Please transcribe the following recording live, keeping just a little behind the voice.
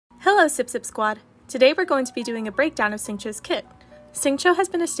Hello Sip Sip Squad! Today we're going to be doing a breakdown of Xingqiu's kit. Xingqiu has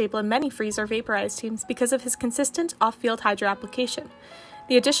been a staple in many freeze or vaporized teams because of his consistent off-field hydro application.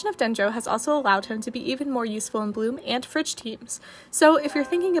 The addition of Dendro has also allowed him to be even more useful in Bloom and Fridge teams, so if you're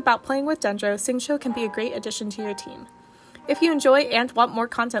thinking about playing with Dendro, Xingqiu can be a great addition to your team. If you enjoy and want more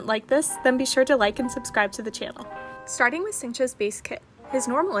content like this, then be sure to like and subscribe to the channel. Starting with Xingqiu's base kit. His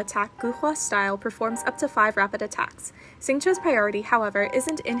normal attack, Guhua style, performs up to 5 rapid attacks. Xingqiu's priority, however,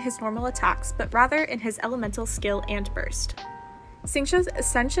 isn't in his normal attacks, but rather in his elemental skill and burst. Xingqiu's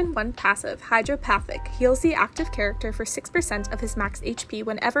Ascension 1 passive, Hydropathic, heals the active character for 6% of his max HP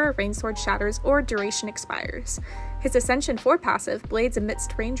whenever a rain sword shatters or duration expires. His Ascension 4 passive, Blades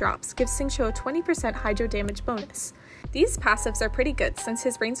Amidst Raindrops, gives Xingqiu a 20% hydro damage bonus. These passives are pretty good since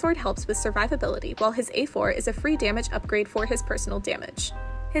his Rainsword helps with survivability, while his A4 is a free damage upgrade for his personal damage.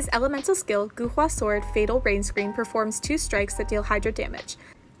 His elemental skill, Guhua Sword Fatal Rain Screen, performs 2 strikes that deal hydro damage.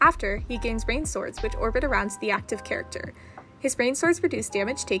 After, he gains Rain Swords, which orbit around the active character. His Rain Swords reduce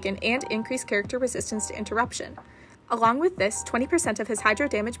damage taken and increase character resistance to interruption. Along with this, 20% of his hydro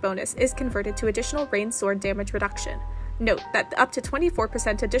damage bonus is converted to additional Rain Sword damage reduction. Note that up to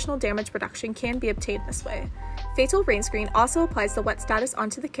 24% additional damage reduction can be obtained this way. Fatal Rain Screen also applies the wet status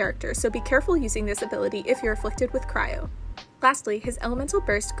onto the character, so be careful using this ability if you're afflicted with cryo. Lastly, his elemental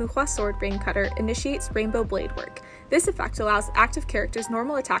burst Guhua Sword Rain Cutter initiates Rainbow Blade work. This effect allows active characters'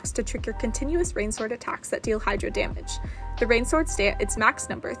 normal attacks to trigger continuous Rain Sword attacks that deal hydro damage. The Rain Swords stay at its max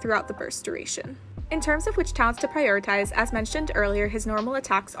number throughout the burst duration. In terms of which talents to prioritize, as mentioned earlier, his normal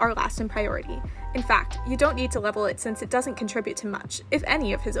attacks are last in priority. In fact, you don't need to level it since it doesn't contribute to much, if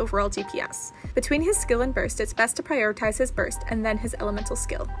any, of his overall DPS. Between his skill and burst, it's best to prioritize his burst and then his elemental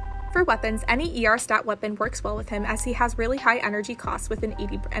skill. For weapons, any ER stat weapon works well with him as he has really high energy costs with an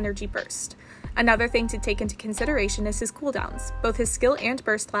 80 energy burst. Another thing to take into consideration is his cooldowns. Both his skill and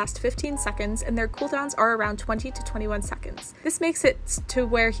burst last 15 seconds and their cooldowns are around 20 to 21 seconds. This makes it to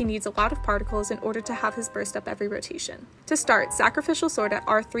where he needs a lot of particles in order to have his burst up every rotation. To start, Sacrificial Sword at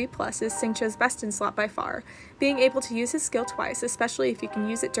R3+ is Xingqiu's best in slot by far. Being able to use his skill twice, especially if you can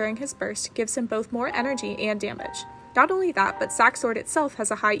use it during his burst, gives him both more energy and damage. Not only that, but Sac Sword itself has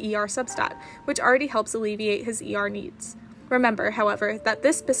a high ER substat, which already helps alleviate his ER needs. Remember, however, that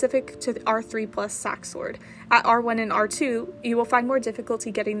this specific to R3+ Sac Sword. At R1 and R2, you will find more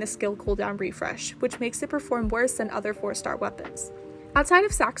difficulty getting the skill cooldown refresh, which makes it perform worse than other 4-star weapons. Outside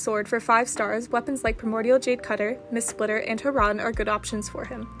of Sac Sword, for 5 stars, weapons like Primordial Jade Cutter, Mist Splitter, and Haran are good options for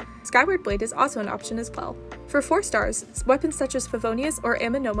him. Skyward Blade is also an option as well. For 4 stars, weapons such as Favonius or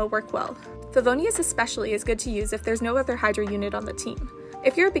Aminoma work well. Favonius especially is good to use if there's no other Hydra unit on the team.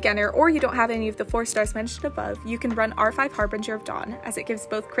 If you're a beginner or you don't have any of the 4 stars mentioned above, you can run R5 Harbinger of Dawn, as it gives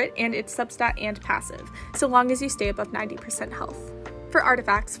both crit and its substat and passive, so long as you stay above 90% health. For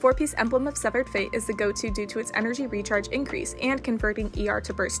artifacts, 4-piece Emblem of Severed Fate is the go-to due to its energy recharge increase and converting ER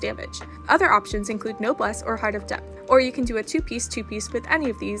to burst damage. Other options include Noblesse or Heart of Depth, or you can do a 2-piece with any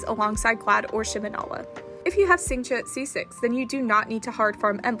of these alongside Glad or Shiminawa. If you have Xingqiu at C6, then you do not need to hard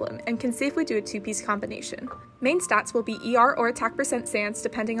farm Emblem and can safely do a 2-piece combination. Main stats will be ER or attack % Sands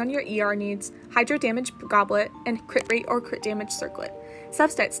depending on your ER needs, Hydro Damage Goblet, and crit rate or crit damage Circlet.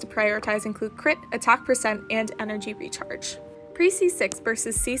 Substats to prioritize include crit, attack %, and energy recharge. Pre-C6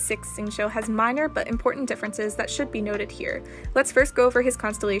 versus C6 Xingqiu has minor but important differences that should be noted here. Let's first go over his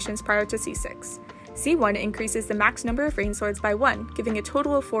constellations prior to C6. C1 increases the max number of Rain Swords by 1, giving a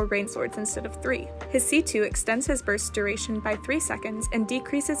total of 4 Rain Swords instead of 3. His C2 extends his burst duration by 3 seconds and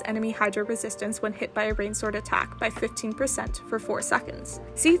decreases enemy Hydro resistance when hit by a Rain Sword attack by 15% for 4 seconds.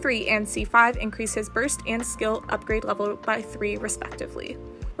 C3 and C5 increase his burst and skill upgrade level by 3 respectively.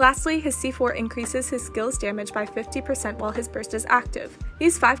 Lastly, his C4 increases his skill's damage by 50% while his burst is active.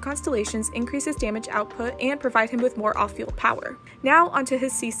 These 5 constellations increase his damage output and provide him with more off-field power. Now onto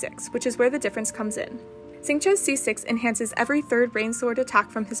his C6, which is where the difference comes in. Xingqiu's C6 enhances every 3rd Rain Sword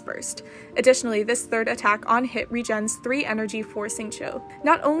attack from his burst. Additionally, this 3rd attack on hit regens 3 energy for Xingqiu.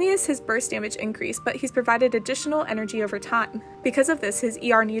 Not only is his burst damage increased, but he's provided additional energy over time. Because of this, his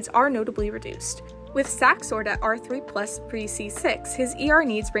ER needs are notably reduced. With Sac Sword at R3+ pre-C6, his ER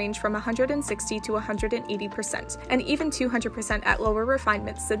needs range from 160 to 180%, and even 200% at lower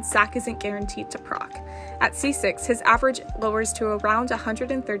refinements since Sac isn't guaranteed to proc. At C6, his average lowers to around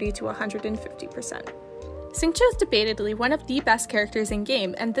 130 to 150%. Xingqiu is debatedly one of the best characters in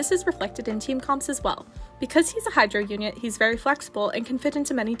game, and this is reflected in team comps as well. Because he's a Hydro unit, he's very flexible and can fit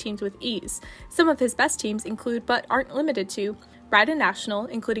into many teams with ease. Some of his best teams include, but aren't limited to, Raiden National,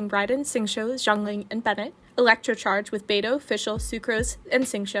 including Raiden, Xingqiu, Zhongling, and Bennett, Electrocharge with Beidou, Fischl, Sucrose, and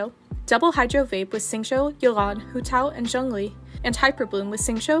Xingqiu, Double Hydro Vape with Xingqiu, Yulan, Hu Tao, and Zhongli, and Hyperbloom with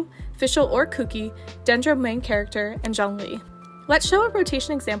Xingqiu, Fischl or Kuki, Dendro main character, and Zhongli. Let's show a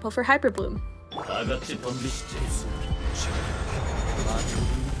rotation example for Hyperbloom.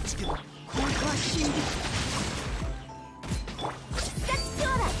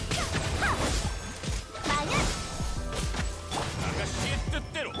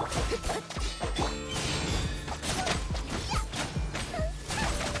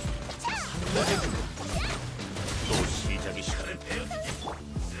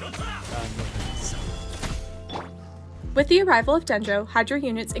 With the arrival of Dendro, Hydra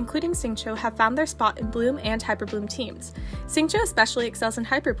units including Xingqiu have found their spot in Bloom and Hyperbloom teams. Xingqiu especially excels in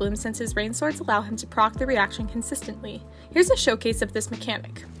Hyperbloom since his rain swords allow him to proc the reaction consistently. Here's a showcase of this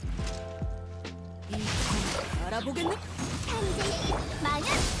mechanic.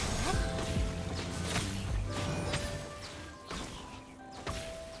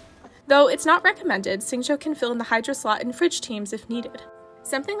 Though it's not recommended, Xingqiu can fill in the Hydra slot in Fridge teams if needed.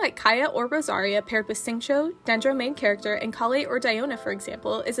 Something like Kaya or Rosaria paired with Xingqiu, Dendro main character, and Kale or Diona, for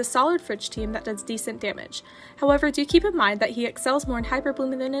example, is a solid Fridge team that does decent damage. However, do keep in mind that he excels more in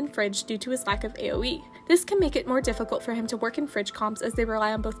Hyperbloom than in Fridge due to his lack of AoE. This can make it more difficult for him to work in Fridge comps as they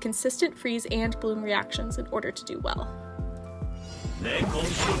rely on both consistent freeze and bloom reactions in order to do well.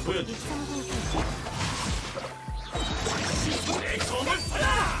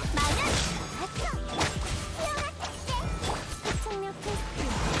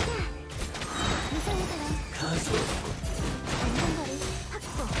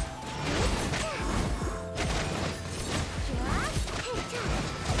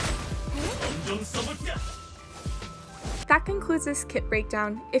 That concludes this kit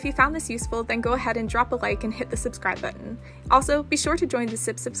breakdown. If you found this useful, then go ahead and drop a like and hit the subscribe button. Also, be sure to join the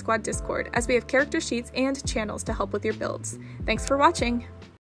Sip Squad Discord as we have character sheets and channels to help with your builds. Thanks for watching!